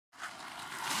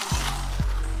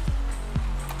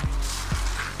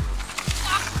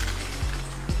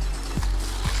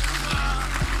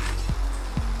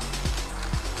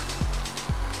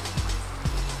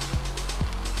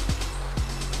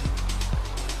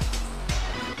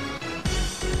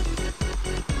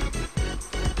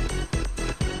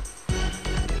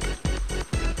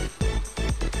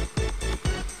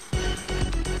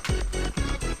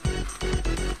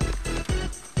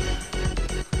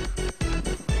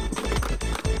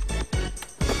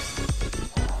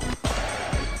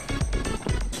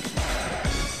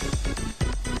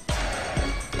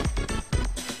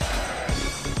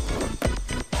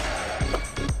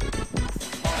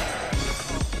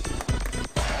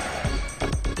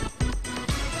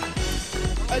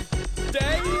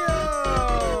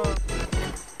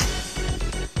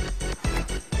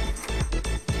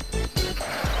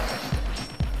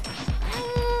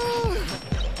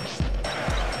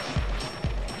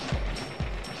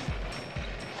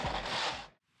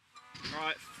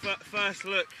First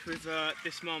look with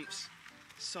this month's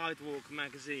Sidewalk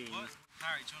magazine. What?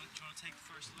 Harry, do you want to take the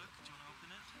first look? Do you want to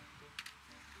open it?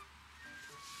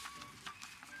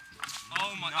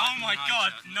 Oh my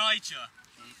God, Niger!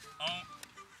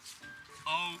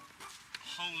 Oh,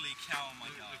 holy cow! Oh my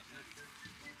God!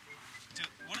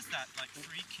 Dude, what is that? Like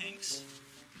 3 kinks?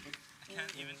 I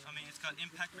can't even. I mean, it's got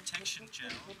impact protection gel.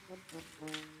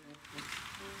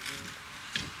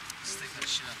 Stick that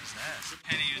shit up his ass.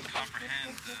 Can't even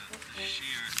comprehend the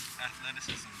sheer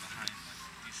athleticism behind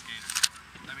these skaters.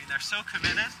 I mean, they're so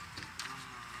committed.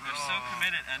 They're so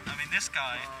committed, and I mean, this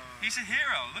guy, he's a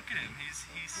hero. Look at him. He's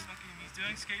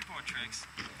doing skateboard tricks.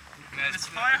 And his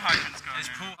fire hydrant's going. It's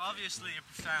cool. Obviously, a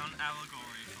profound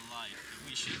allegory for life.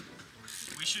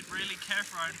 That we should really care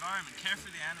for our environment, care for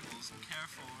the animals, and care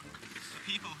for the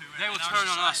people who. They will turn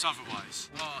on us otherwise.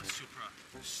 Oh, Supra.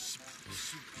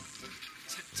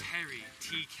 Terry,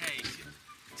 TK,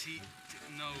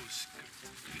 Nose,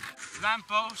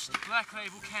 Lamppost, Black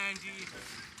Label Candy,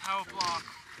 Tower Block,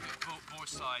 board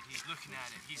slide. He's looking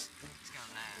at it. He's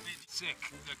gonna land.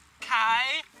 Sick. The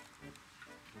Kai.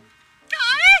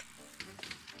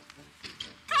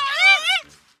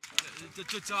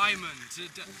 The diamond.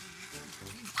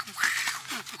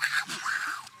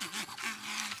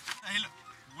 Hey, look.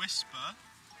 Whisper.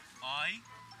 Eye.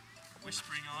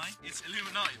 Whispering Eye. It's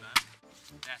Illuminati, man.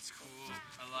 That's cool.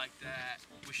 I like that.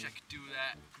 Wish I could do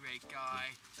that. Great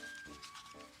guy.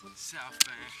 South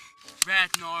Bank.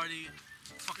 Rad Nardy.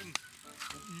 Fucking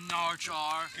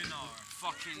Narjar. Gunnar.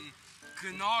 Fucking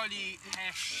Gnarly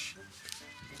Hesh.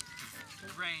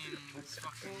 Brains.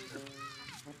 Fucking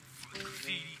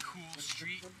graffiti. Cool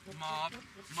street. Mob.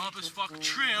 Mob as fuck.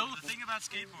 Trill. The thing about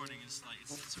skateboarding is like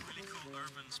it's a really cool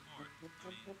urban sport. I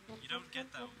mean, you don't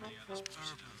get that with many other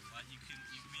sports. Like you can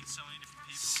meet so many different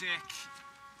people. Sick.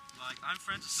 Like I'm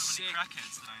friends with so many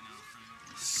crackheads that I know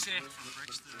from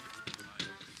Brixton. Like,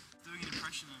 doing an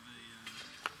impression of a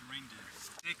ring dude.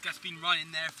 Dick that's been running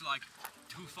there for like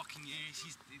 2 fucking years.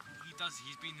 He's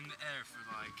been in the air for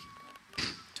like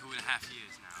 2.5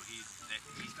 years now.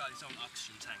 He's got his own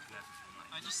oxygen tank and everything.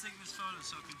 Like. I just think this photo is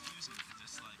so confusing.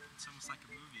 It's like it's almost like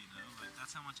a movie, you know? Like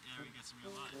that's how much air he gets in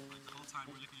real life. Like the whole time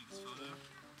we're looking at this photo,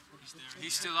 he's there.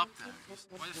 He's still up there.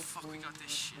 Why the fuck we got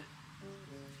this shit?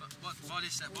 What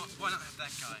is that? Why not have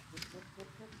that guy?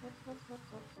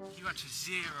 He went to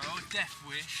 0, Death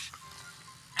Wish,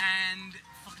 and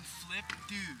fucking Flip,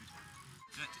 dude.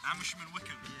 Amersham and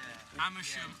Wickham. Yeah.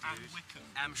 Amersham and Wickham.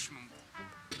 Amersham.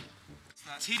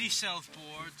 TD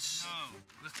Self-boards. No.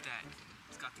 Look at that.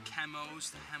 It's got the camos,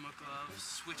 the hammer gloves,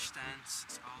 switch stance.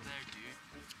 It's all there, dude.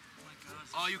 Oh my God.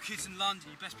 All you kids in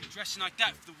London, you best be dressing like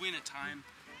that for the winter time.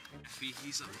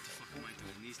 He's like, what the fuck am I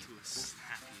doing? These two are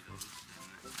happy though.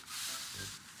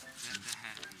 They're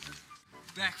happy.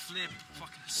 Backflip,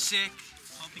 fucking sick.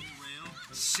 Pumping the rail.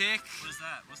 Sick. What is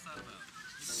that? What's that about?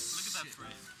 Look at that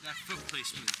frame. That foot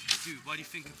placement. Dude, what do you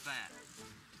think of that?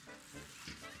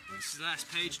 This is the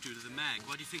last page, dude, of the mag.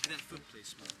 What do you think of that foot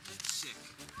placement? Sick.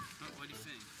 What do you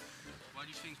think? What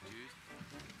do you think, dude?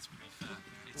 It's pretty fat.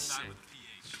 It's fat sick. with a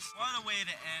PH. What a way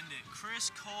to end it.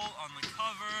 Chris Cole on the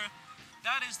cover.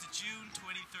 That is the June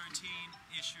 2013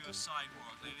 issue of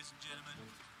Sidewalk, ladies and gentlemen.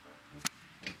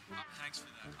 Thanks for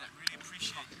that. I really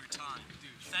appreciate your time. Dude,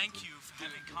 thank you for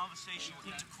having conversational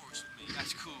intercourse with me.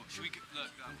 That's cool. Should we look,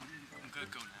 I'm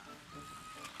gonna go now.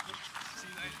 See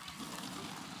you later.